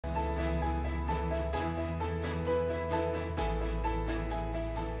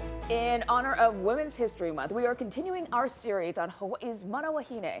In honor of Women's History Month, we are continuing our series on Hawaii's mana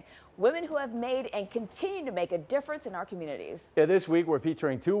wahine, women who have made and continue to make a difference in our communities. Yeah, this week we're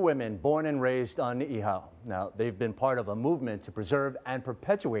featuring two women born and raised on Niihau. Now, they've been part of a movement to preserve and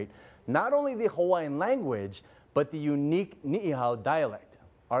perpetuate not only the Hawaiian language, but the unique Niihau dialect.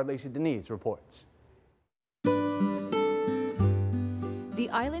 Our Lacey Denise reports. The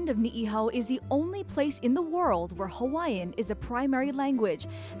island of Niihau is the only place in the world where Hawaiian is a primary language.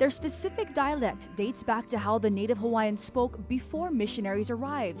 Their specific dialect dates back to how the native Hawaiians spoke before missionaries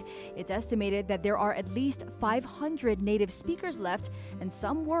arrived. It's estimated that there are at least 500 native speakers left, and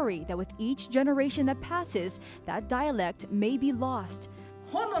some worry that with each generation that passes, that dialect may be lost.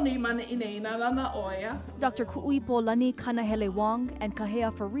 Dr. Kuuipolani Kanahele Wong and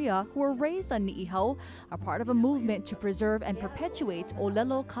Kahea Faria, who were raised on Niihau, are part of a movement to preserve and perpetuate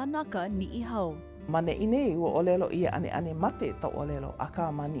Olelo Kanaka Niihau. Maneine ua olelo ia aneane mate ta olelo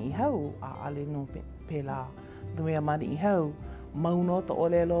aka ma Niihau aole no pela. Dumea ma Niihau mauno ta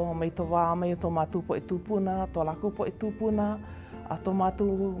olelo mai to wa mai to matou po tupuna to lakou po tupuna.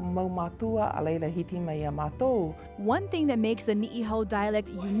 One thing that makes the Niihau dialect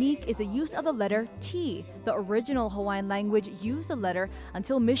unique is the use of the letter T. The original Hawaiian language used the letter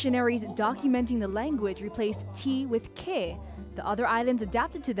until missionaries documenting the language replaced T with K. The other islands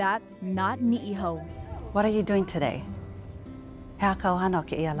adapted to that, not Niihau. What are you doing today? Hea kauhana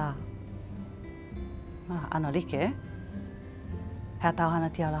ke ia la? Ano like? Hea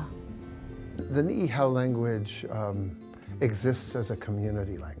tauhana tia la? The Niihau language exists as a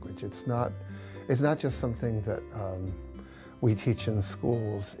community language. It's not just something that we teach in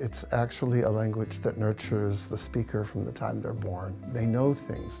schools. It's actually a language that nurtures the speaker from the time they're born. They know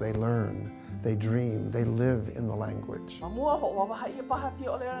things, they learn, they dream, they live in the language.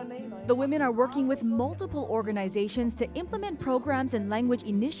 The women are working with multiple organizations to implement programs and language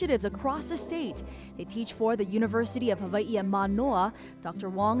initiatives across the state. They teach for the University of Hawaii at Manoa, Dr.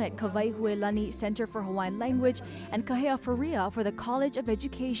 Wong at Kuuipolani Center for Hawaiian Language, and Kahea Faria for the College of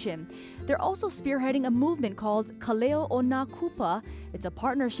Education. They're also spearheading a movement called Kaleo o na Kupa. It's a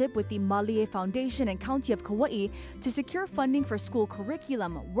partnership with the Malie Foundation and County of Kauai to secure funding for school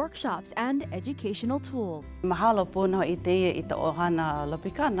curriculum, workshops, and educational tools. Mahalo puno I te I te ohana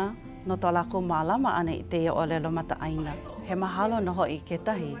lopikana, no to lakou malama ane I te olelo mataaina. He mahalo no hoi ke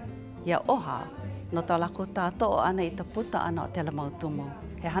tahi, ia oha, no to lakou tātou ane I te puta ana o te lamautumo.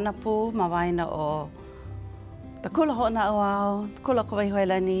 He hana pū mawaina o ta kula hona au, kula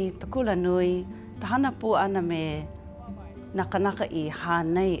Kuuipolani, ta kula nui, ta hana pū ana me na kanaka I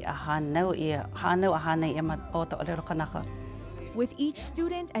hanei a hanau I hanau a hanei e o ta Olelo Kanaka. With each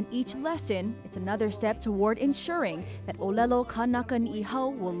student and each lesson, it's another step toward ensuring that Olelo Kanaka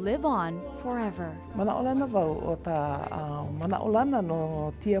Niihau will live on forever. Manaolana wau o ta manaolana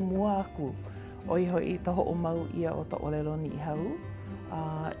no tia mua aku o iho I ta ho'o mau ia o ta Olelo Niihau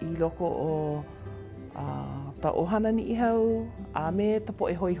I loko o ta ohana Niihau a me ta po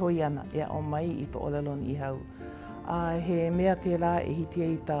e hoi hoi ana ia o mai I ta Olelo Niihau. He mea te la e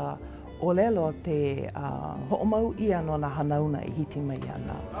hiti I ta Olelo te ho'omau ia no na hanauna I hiti mai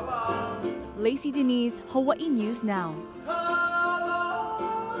ana. Lacey Denise, Hawaii News Now.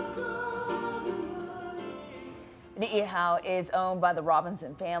 Niihau is owned by the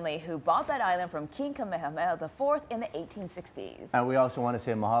Robinson family, who bought that island from King Kamehameha IV in the 1860s. And we also want to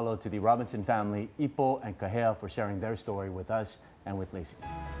say mahalo to the Robinson family, Ipo and Kahea, for sharing their story with us and with Lacey.